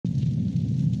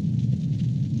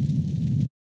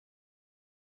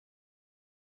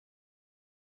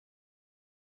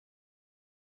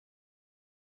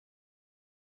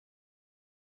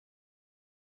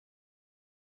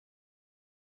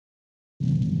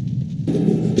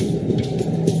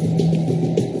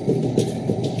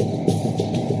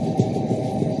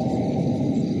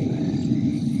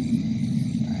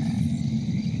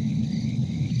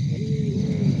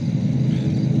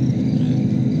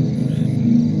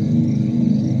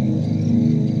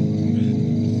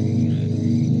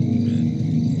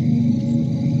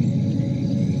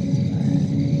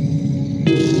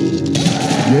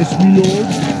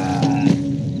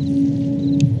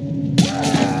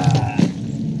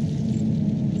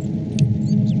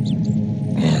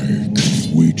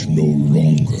no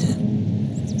longer.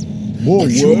 More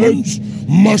The work. humans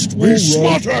must be All right.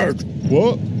 slaughtered!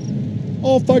 What?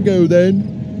 Off I go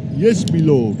then. Yes, me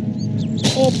lord.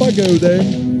 Off I go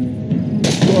then.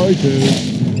 Righto.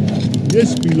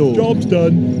 Yes, me lord. Job's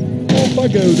done. Off I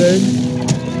go then.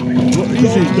 What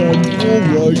is it done? All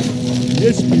right.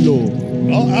 Yes, me lord.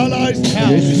 Our allies'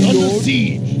 town Yes, is my under lord.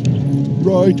 siege.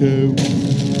 Righto.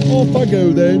 Off I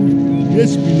go then.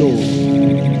 Yes, me lord.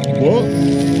 What?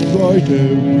 Righto.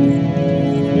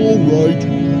 All right.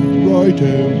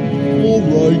 Righto. All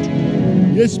right.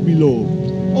 Yes, me lord.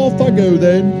 Off I go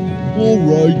then. All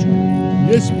right.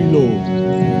 Yes, me lord.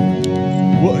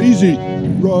 What is it?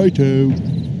 Righto.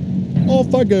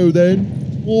 Off I go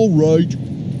then. All right.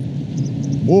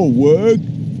 More work?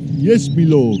 Yes, me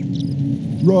lord.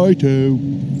 Righto.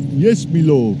 Yes, me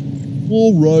lord.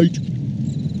 All right.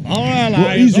 Our What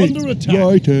ally is is it? under attack.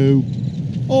 Righto.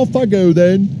 Off I go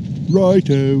then.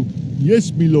 Righto.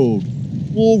 Yes, me lord.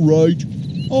 All right.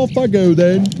 Off I go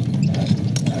then.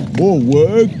 More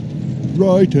work?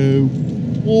 Righto.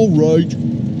 All right.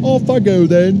 Off I go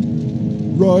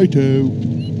then. Righto.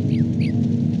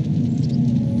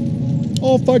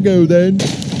 Off I go then.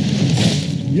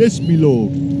 Yes, me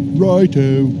lord.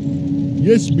 Righto.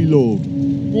 Yes, me lord.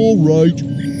 All right.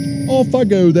 Off I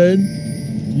go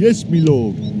then. Yes, me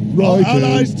lord. Our Righto.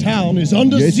 allies' town is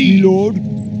under Yes, siege. me lord.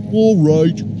 All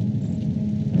right.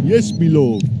 Yes, me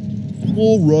lord.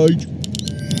 All right.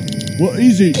 What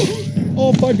is it?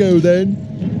 Off I go then.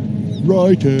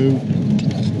 Righto.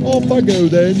 Off I go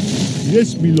then.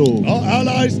 Yes, me lord. Our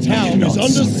allies' town is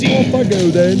under Off siege. I go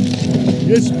then.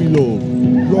 Yes, me lord.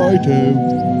 Righto.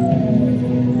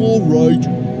 All right.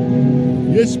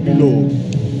 Yes, me lord.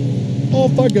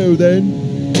 Off I go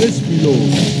then. Yes, me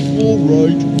lord. All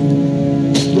right.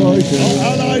 Righto.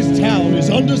 Our allies' town is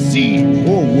under siege.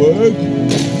 More work?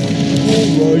 All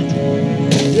right.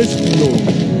 Yes, me lord.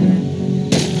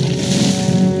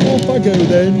 Off I go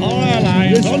then. Our ally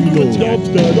Yes, is me under lord. attack. Job's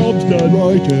done. Job's done.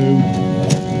 Righto.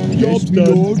 Job's Yes, me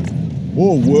done. lord.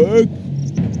 More work?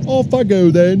 Off I go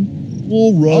then.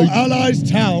 All Our right. allies'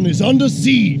 town is under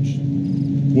siege.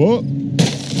 What?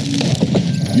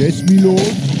 Yes, me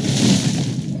lord.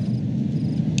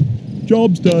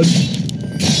 Job's done.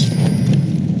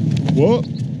 What?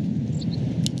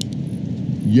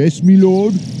 Yes, me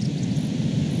lord.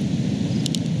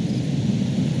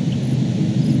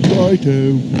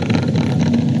 Righto.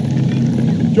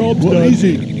 Job's done. What is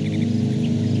it?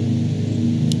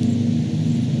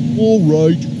 All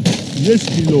right. Yes,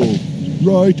 me lord.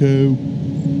 Righto.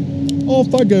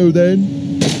 Off I go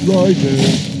then. Righto.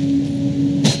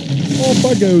 Off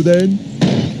I go then.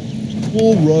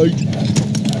 All right.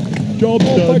 Job's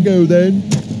done. Off I go then.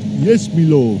 Yes, me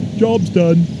lord. Job's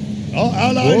done. Our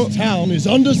allies' What? town is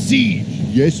under siege.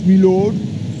 Yes, me lord.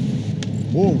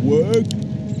 More work.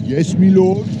 Yes, me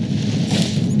lord.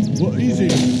 What is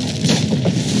it?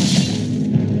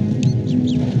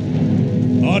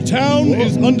 Our town What?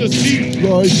 is under siege.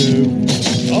 Righto.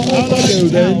 Our Off I go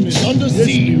allies' then. town is under Yes, me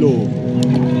siege. lord.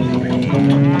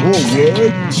 More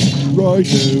work.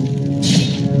 Righto.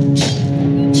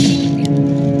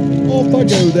 Off I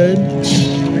go then.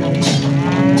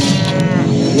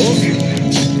 What?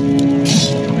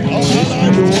 Our Yes,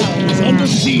 allies' my lord. town is under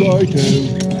siege. Righto.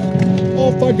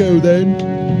 Off I go then.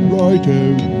 Righto.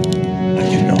 I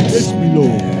cannot. Yes, me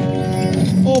lord.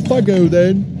 Off I go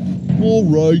then. All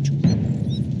right.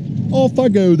 Off I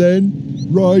go then.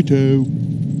 Righto.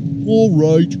 All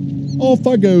right. Off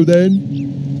I go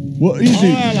then. What is Our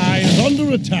it? ally is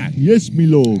under attack. Yes, me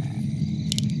lord.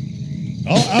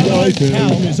 Our allies' Righto.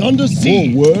 town is under More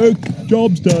siege. work.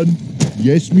 Job's done.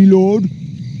 Yes, me lord.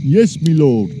 Yes, me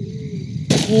lord.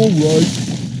 All right.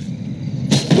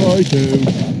 Righto.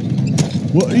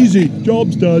 What is it?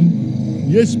 Job's done.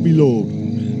 Yes, me lord.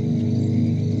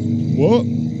 What?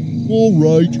 All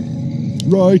right.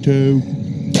 Righto.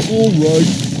 All right.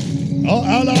 Our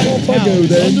allies' Off I town go is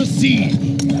then. under siege.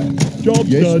 Job's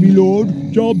yes, done. Yes, me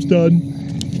lord. Job's done.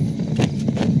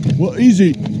 What is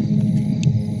it?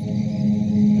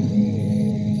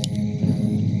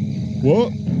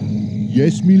 What?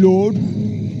 Yes, me lord.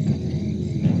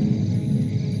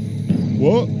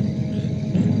 What?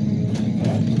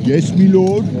 Yes, me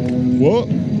lord. What?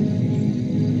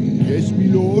 Yes, me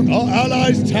lord. Our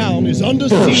allies' town is under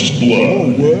First siege.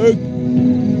 More blood. work.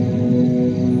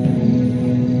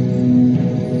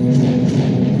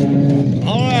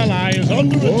 Our ally is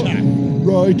under What? attack.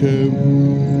 Righto.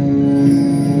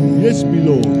 Yes, me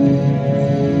lord.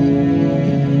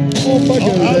 Off I Our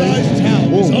go allies' then. town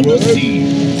More is under work.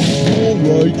 siege. All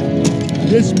right.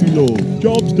 Yes, me lord.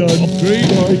 Job's done.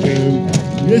 Upgrade. Righto.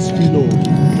 Yes, me lord.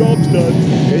 Job's done.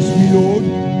 Yes, me lord.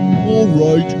 All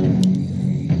right.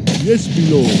 Yes, me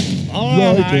lord. Our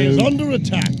ally is Righto. under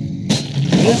attack.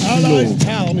 Yes, Our me allies' lord.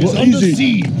 town is What under is it?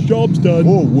 siege. Job's done.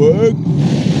 More work.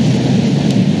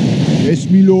 Yes,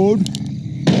 me lord.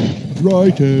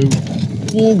 Righto.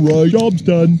 All right. Job's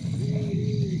done.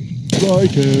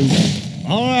 Righto.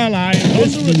 Our ally is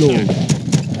Yes, under me lord.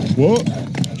 attack.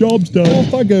 What? Job's done.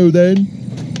 Off I go then.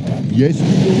 Yes, me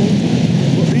lord.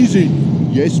 What is it?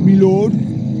 Yes, me lord.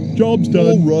 Job's done.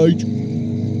 All right.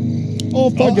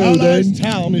 Off I Our go allies'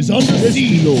 then. town is under Yes, me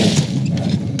siege.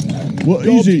 lord. What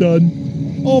is it? Done.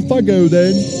 Off I go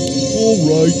then. All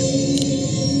right.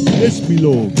 Yes, me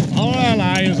lord. Our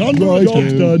ally is under Right, attack.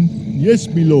 job's done. Yes,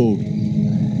 me lord.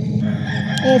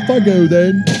 Off I go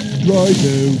then.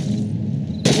 Righto.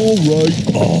 All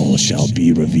right. All shall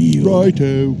be revealed.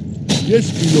 Righto.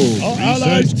 Yes, me lord. Our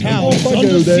allies' town Off is I under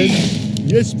go then. siege.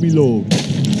 Yes, me lord.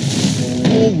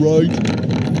 All right.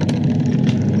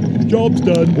 Job's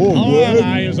done. More Our work.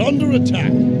 ally is under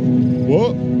attack.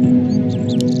 What?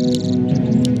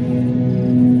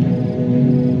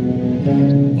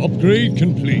 Upgrade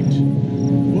complete.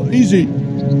 What is it?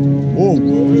 More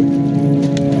work.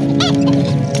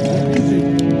 What is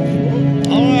it?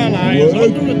 Our ally is Work.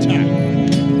 under attack.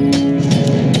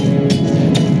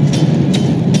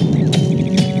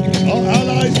 Our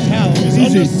allies' town is Easy.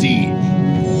 under siege.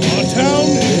 Our town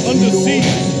is under Lord.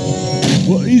 siege.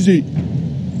 What is it?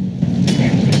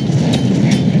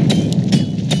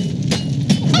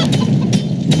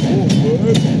 More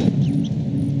work.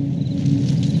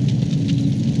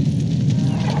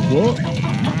 What?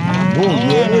 More Our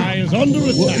work. ally is under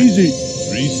attack. What is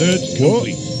it? Research What?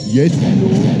 complete. Yes, my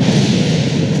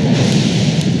lord.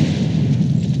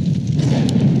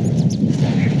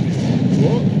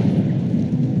 What?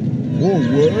 More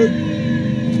work?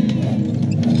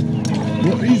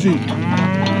 What is it?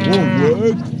 More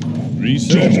work?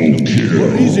 Research Double complete.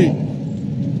 What is it?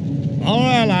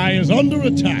 Our ally is under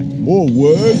attack. More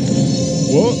work?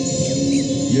 What?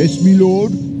 Yes, me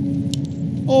lord.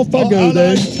 Off I Our go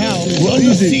then. allies' town is What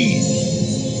under is it? siege.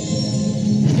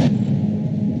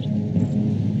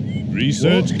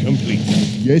 Research complete.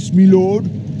 Yes, me lord.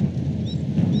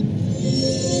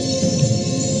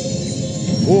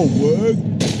 More work?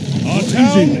 Our What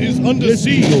town it? is under Yes,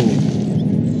 me siege. lord.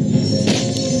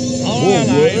 Our More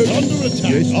ally is work? under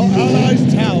attack. Yes, Our my lord.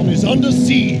 allies' town is under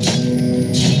siege.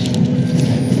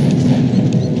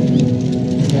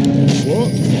 What?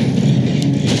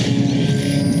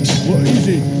 What is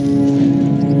it?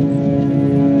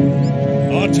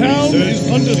 Our town is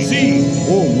under siege.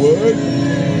 More work?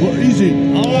 What is it?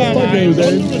 Our Off I ally go is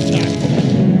then. under attack.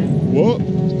 What?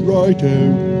 Righto.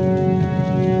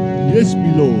 Yes,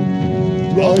 me lord.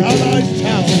 Our Righto. allies'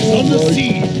 town is All under right.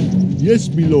 siege. Yes,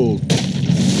 me lord.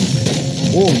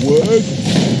 More work?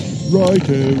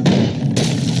 Righto.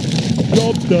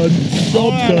 Job's done.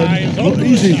 Job's ally done. is What under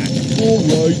is attack. it? All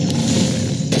right.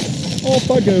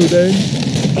 Off I go then.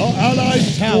 Our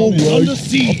allies' town All is right. under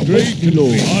siege. Upgrade Upgrade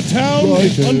complete. complete. Our town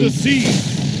is Righto. under siege.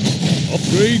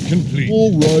 Upgrade complete.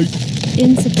 All right.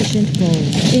 Insufficient gold.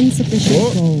 Insufficient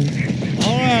What? gold.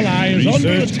 Our ally is under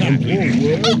Research attack. More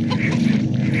work?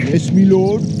 Yes, me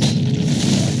lord.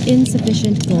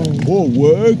 Insufficient gold. More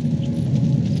work?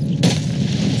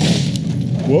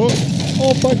 What?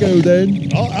 Off I go then.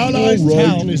 Our allies' All right.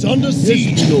 town is under Yes,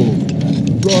 siege. me lord.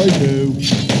 Righto.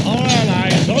 Our ally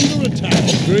is under attack.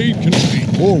 Upgrade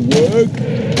complete. More work?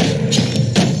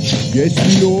 Yes,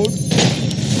 me lord.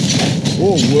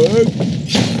 More work?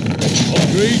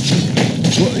 Upgrade complete.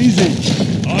 What is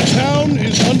it? Our town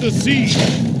is under siege.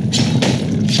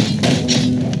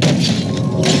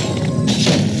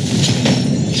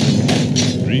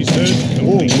 Research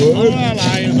complete. More Our work?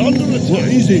 ally is under What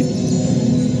attack. is it?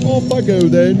 Off I go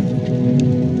then.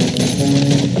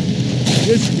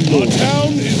 Yes, me Our lord.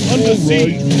 town is All under right.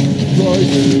 siege.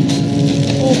 Righto.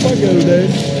 Off I go then.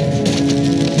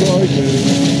 Righto.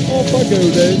 Off I go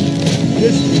then.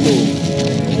 Yes, me lord.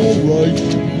 All right.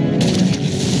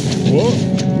 What?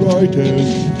 Righto.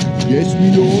 Yes, me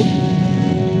lord.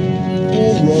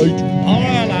 All right. Our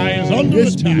ally is under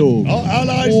Yes, attack. my lord. Our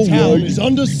allies' All town right. is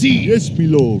under siege. Yes, me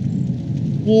lord.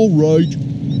 All right.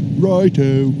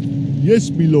 Righto. Yes,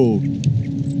 me lord.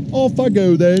 Off I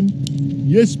go then.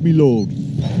 Yes, me lord.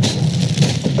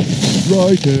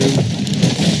 Righto.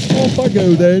 Off I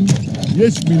go then.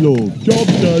 Yes, me lord. Job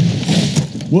done.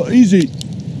 What is it?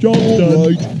 Job done.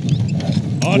 Right.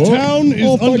 Our What? town is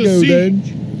Off I under go siege. then.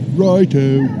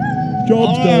 Righto.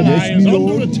 Job's Our done. ally Yes, is me under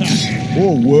lord. attack.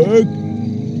 More work?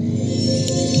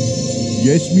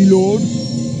 Yes, me lord.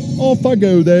 Off I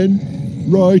go then.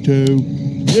 Righto.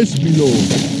 Yes, me lord.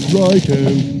 Righto.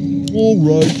 All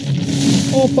right.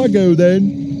 Off I go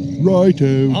then.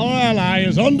 Righto. Our ally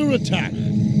is under attack.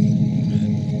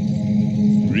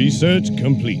 Research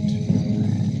complete.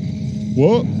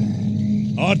 What?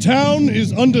 Our town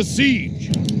is under siege.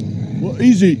 What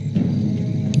is it?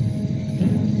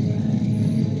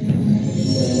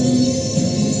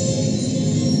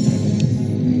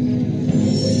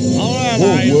 Our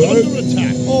ally is What? under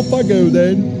attack. Off I go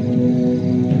then.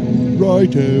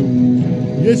 Righto.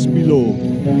 Yes, me lord.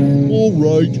 All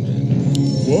right.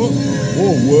 What?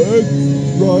 All work.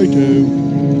 Righto.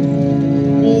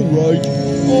 All right.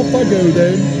 Off I go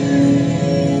then.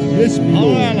 Yes, me Our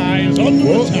lord. ally is under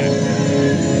What? attack.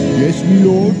 Yes, me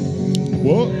lord.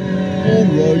 What? All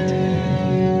right.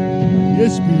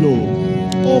 Yes, me lord.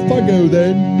 Off I go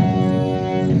then.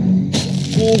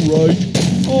 All right.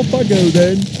 Off I go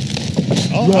then.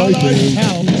 Our Righto. allied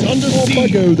town is under Off I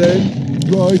siege. go then.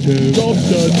 Righto. Job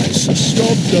done.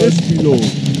 Job done. Yes, me lord.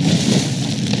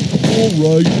 All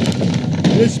right.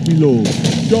 Yes, me lord.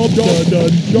 Job done.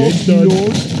 Job Yes, done. me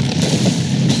Lord.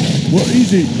 What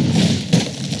is it?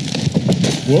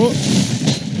 What?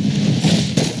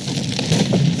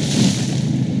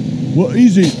 What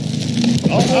is it?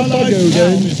 Our Off I allied go town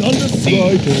then. is under siege.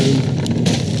 Righto.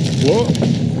 What?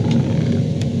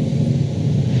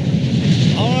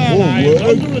 Our All ally is work.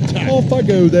 under attack. Off I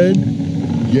go then.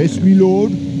 Yes, me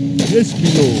lord. Yes, me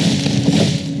lord.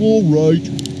 All right.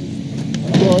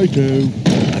 Righto.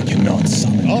 I cannot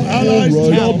summon. Our allied right,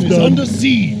 town job is done. under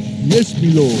siege. Yes,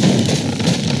 me lord.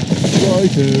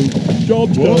 Righto. Job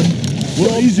What? done. What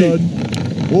Job is done.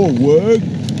 it? All work.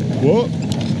 What?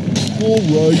 All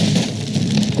right.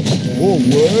 All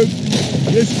work.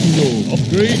 Yes, me lord.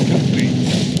 Upgrade complete.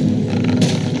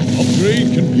 Upgrade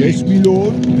complete. Yes, me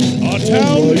lord. Our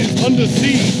town right. is under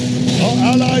siege. Our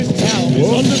allied town is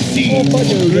What? under siege. Off I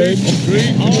go then.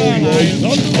 Upgrade. Our ally right. is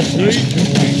under upgrade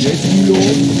complete. Yes, me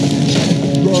lord.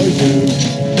 Righto.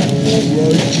 All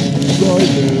right.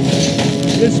 Righto.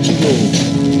 Yes, me lord.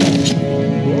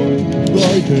 What?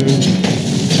 Righto.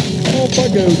 Off I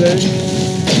go then.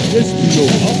 Yes, me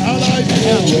lord. Our allied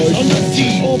town All is right. under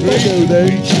siege. Off I go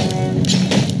then.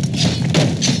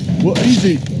 What is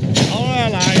it? Our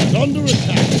ally is under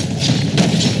attack.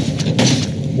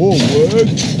 All work.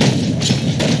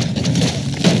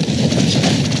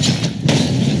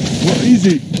 What is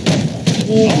it?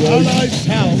 All Our right. allied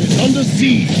town is under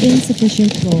siege.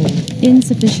 Insufficient gold.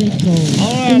 Insufficient gold.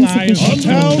 Our ally, our Insufficient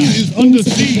town gold. is under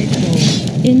siege. Insufficient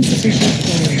gold. Insufficient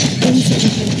gold.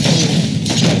 Insufficient gold.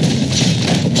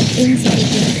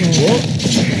 Insufficient gold. What?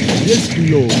 Yes, me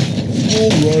lord.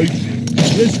 All right.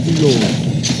 Yes, me lord.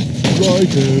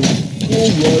 Righto.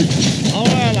 All right. Our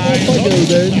ally Off is I go under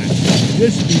then. attack.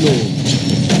 Yes, me lord.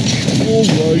 All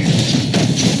right.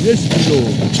 Yes, me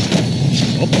lord.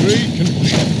 Upgrade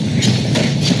complete.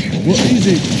 What is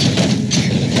it?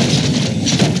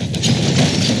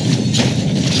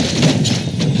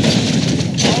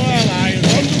 Our ally is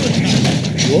under attack.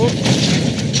 What?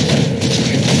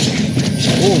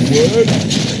 All work.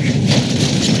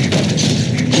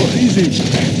 What is it?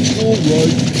 All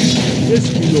right. Yes,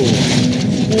 me lord.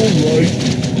 All right.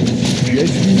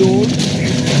 Yes, me lord.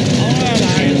 Our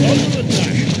ally is under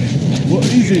attack. What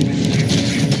is it?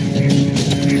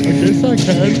 I guess I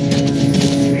can.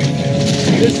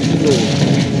 Yes, me lord.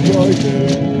 Righto.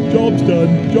 Job's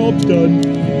done. Job's done.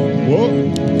 What?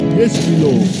 Yes, me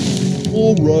lord.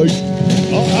 All right.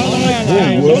 Our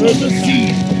ally All is work. under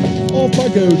siege. Off I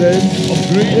go then.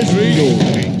 Upgrade, Yes, me lord.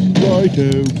 complete. Righto.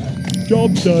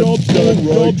 Job's done. Job's done.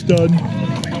 Right. Job's done.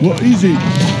 What is it?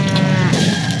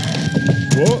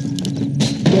 What?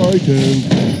 Righto.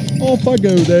 Off I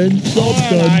go then. Job's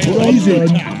done. Alright, What is it?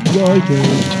 attack. Righto.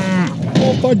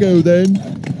 Off I go then.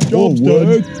 Job's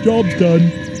done. Job's done.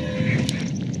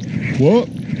 What?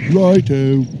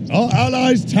 Righto. Our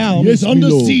allies' town Yes, is me under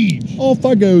lord. siege. Off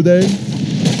I go then.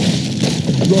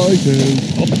 Righto.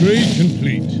 Upgrade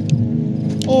complete.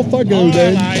 Off I go Our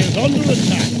then. ally is under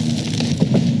attack.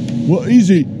 What is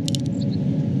it?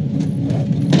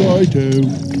 Righto.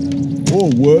 All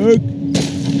work.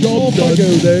 Job's done. I go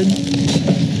then.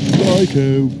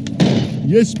 Righto.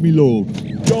 Yes, me lord.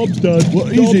 Job's done.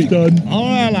 What is it? Done.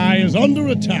 Our ally is under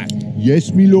attack.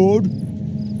 Yes, me lord.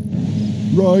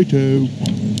 Righto.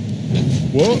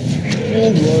 What?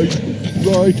 All right.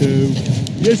 Righto.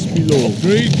 Yes, me lord.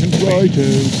 Upgrade complete. Righto.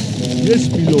 Yes,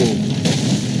 me lord.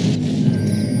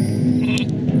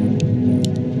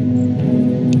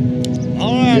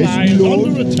 Our Yes, ally me is lord.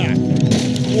 under attack.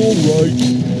 All right.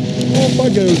 Off I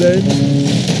go then.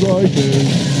 Righto.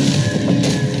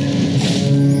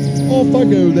 Off I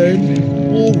go then.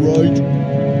 All right.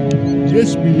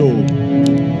 Yes, me lord.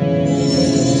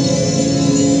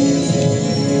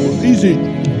 What is it?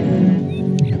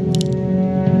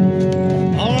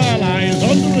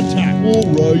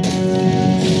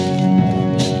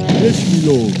 me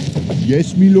lord.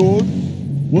 Yes, me lord.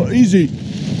 What is it?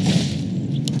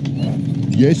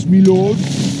 Yes, me lord.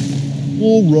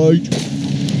 All right.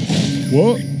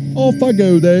 What? Off I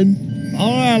go then.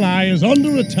 Our ally is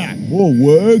under attack. More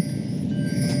work.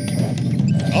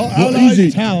 Our What is allied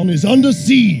it? town is under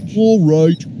siege. All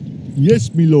right.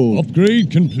 Yes, me lord.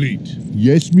 Upgrade complete.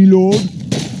 Yes, me lord.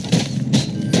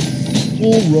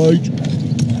 All right.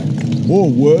 More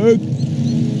work.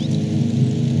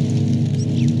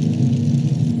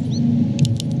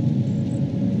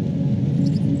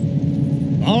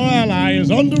 Our ally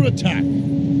is under attack.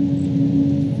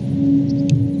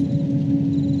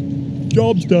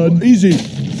 Job's done. Easy.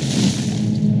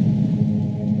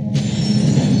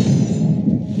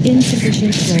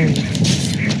 Insufficient gold.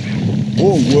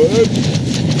 More work.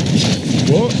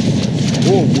 What?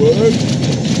 More work.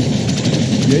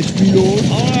 Yes, me lord.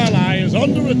 Our ally is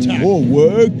under attack. More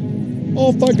work.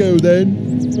 Off I go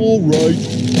then. All right.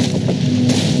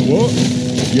 What?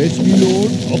 Yes, me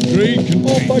lord. Upgrade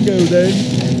complete. Off I go then.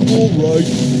 All right.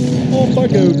 Off I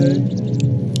go then.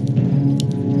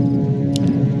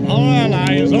 Our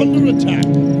ally is under attack.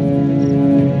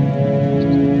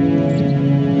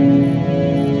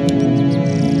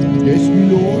 Yes, me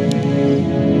lord.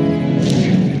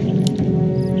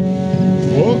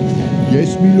 What?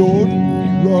 Yes, me lord.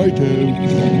 Righto.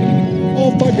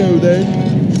 Off I go then.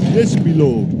 Yes, me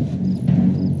lord.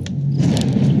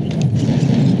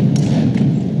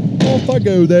 Off I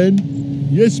go then.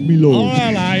 Yes, me lord. Our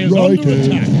ally is under Righto.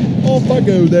 attack. Off I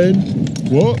go then.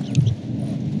 What?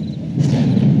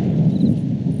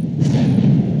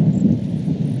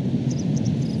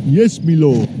 Yes, me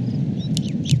lord.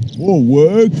 More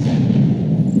work.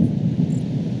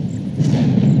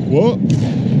 What?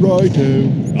 Righto.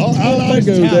 Our Off I allied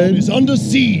go town then. is under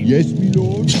siege. Yes, me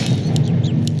lord.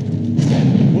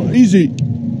 What is it?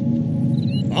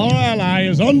 Our ally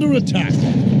is under attack.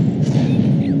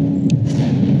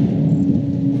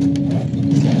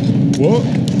 What?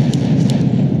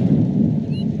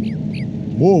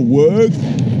 More work?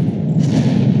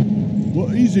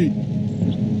 What is it?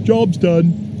 Job's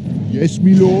done. Yes,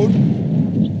 me lord.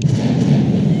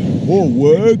 More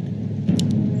work?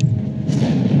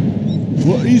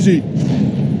 What is it?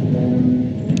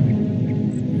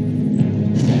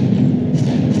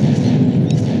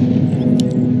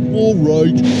 All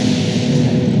right.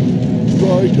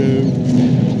 Righto.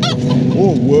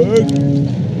 More work?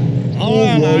 Our All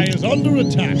ally right. is under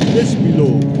attack. Yes, me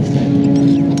lord.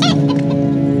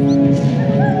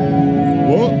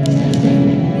 What?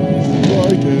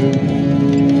 Righto.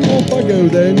 Off I go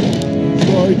then.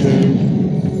 Righto.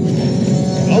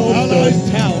 Our Job's allied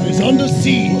done. town is under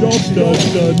siege. Job's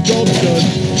done. Job's done.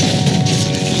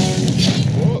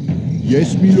 What?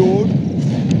 Yes, me lord.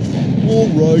 All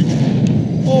right.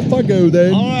 Off I go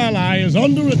then. Our ally is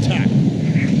under attack.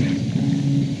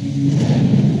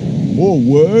 More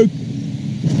work?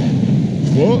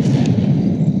 What?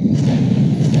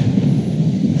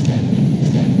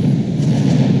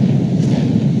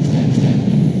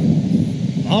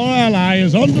 Our ally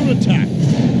is under attack.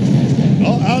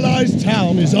 Our allies'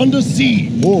 town is under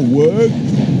siege. More work?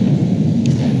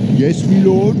 Yes, me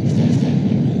lord.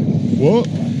 What?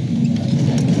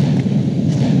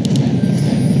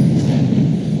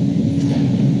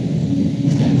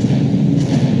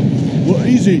 What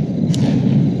is it?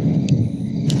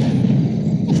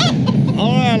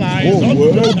 Our ally is More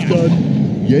under work attack.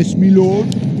 done. Yes, me lord.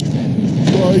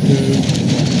 Righto.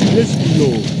 Yes, me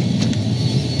lord.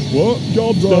 What?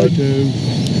 Job's done.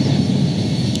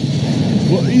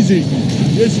 What is it?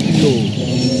 Yes, me lord.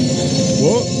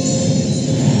 What?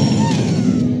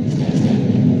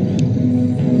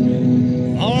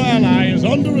 Our ally is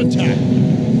under attack.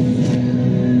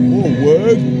 More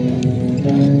work?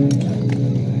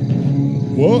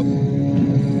 What?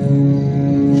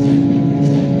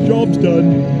 Job's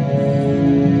done.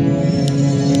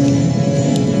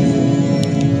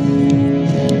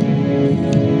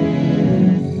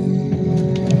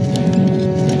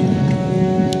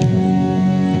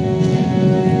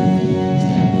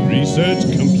 Research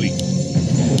complete.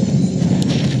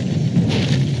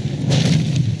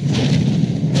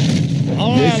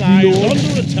 Our Yes, ally me is lord.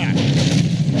 under attack.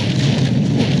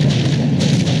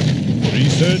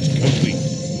 Research complete.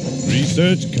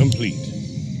 Research complete.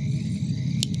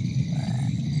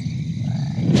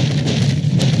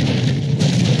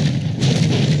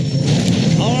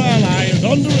 Our ally is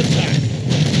under attack.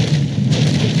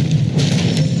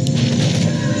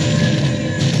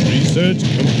 Research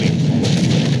complete.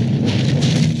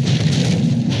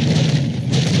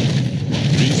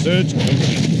 Research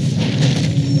complete.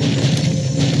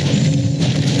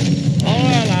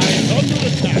 Our ally is under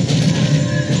attack.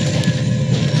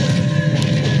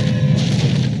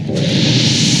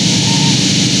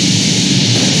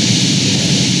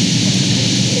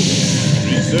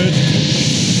 Research.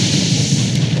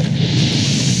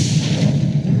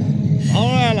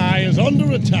 Our ally is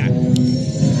under attack.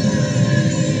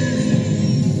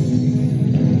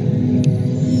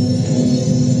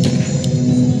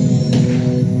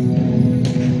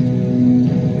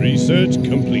 Research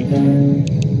complete.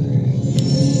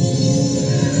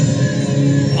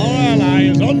 Our ally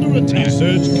is under attack.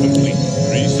 Research complete.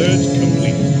 Research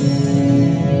complete.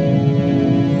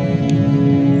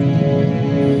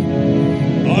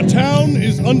 Our town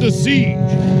is under siege.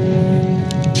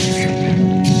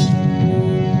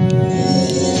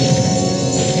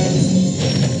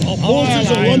 Our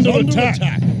forces are under attack.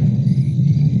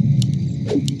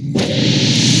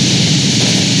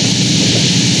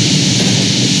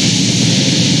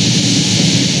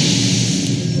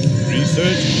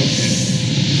 Research complete.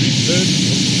 Research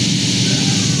complete.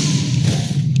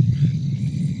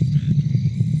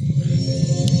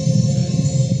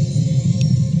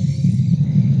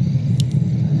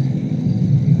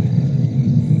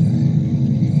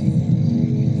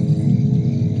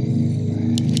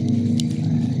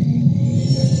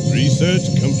 Research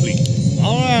complete.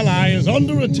 Our ally is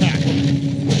under attack.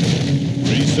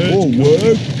 Research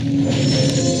Forward.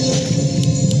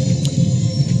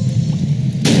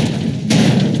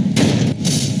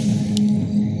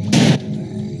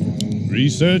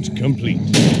 Research complete.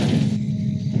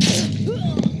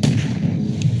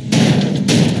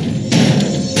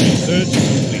 Research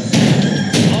complete.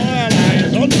 Our ally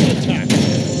is under attack.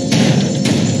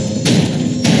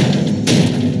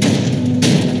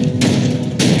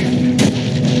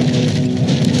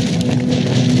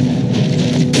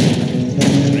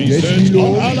 Research. my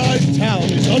lord. Our allied town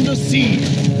is under siege.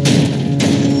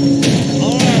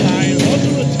 Our ally is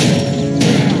under attack.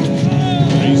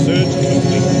 Research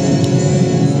complete.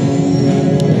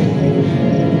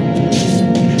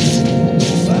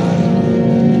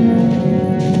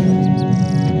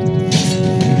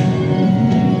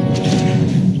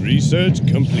 Research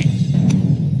complete.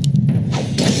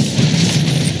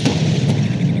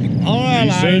 Our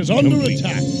ally is under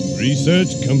attack.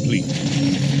 Research complete.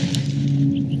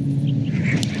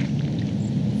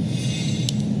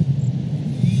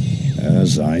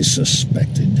 As I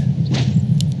suspected.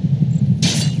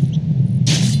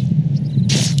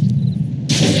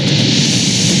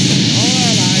 Our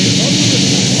ally is under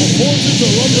attack. Our forces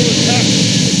are under attack.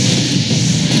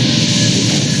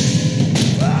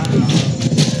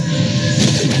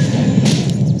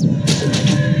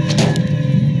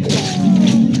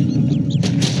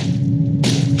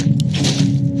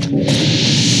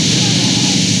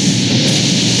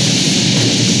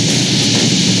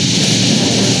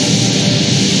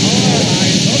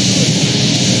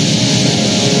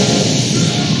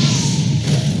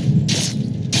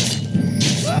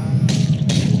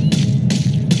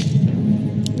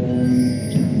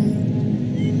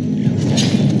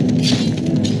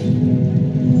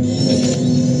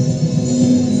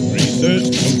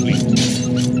 Research complete.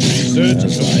 Research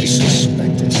As I complete.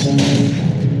 suspected.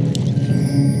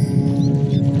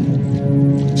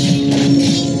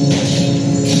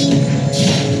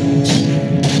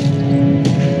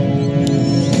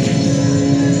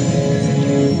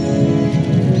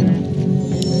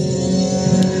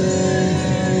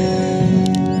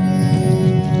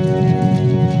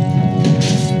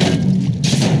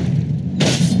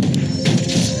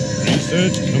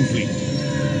 Research complete.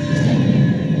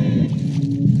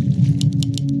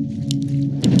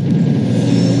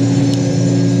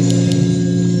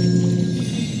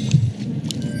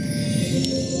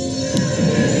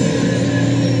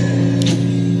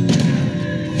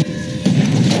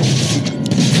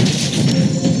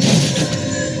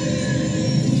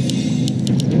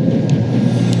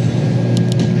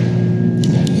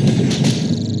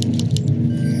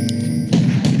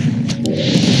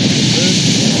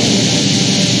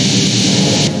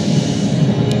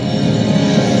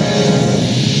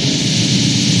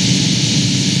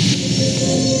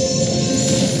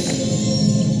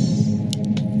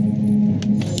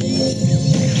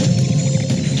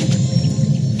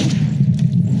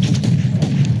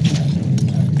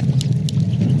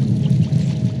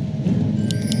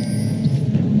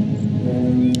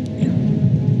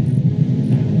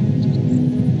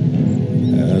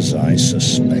 As I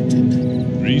suspected.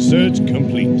 Research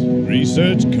complete.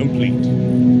 Research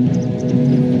complete.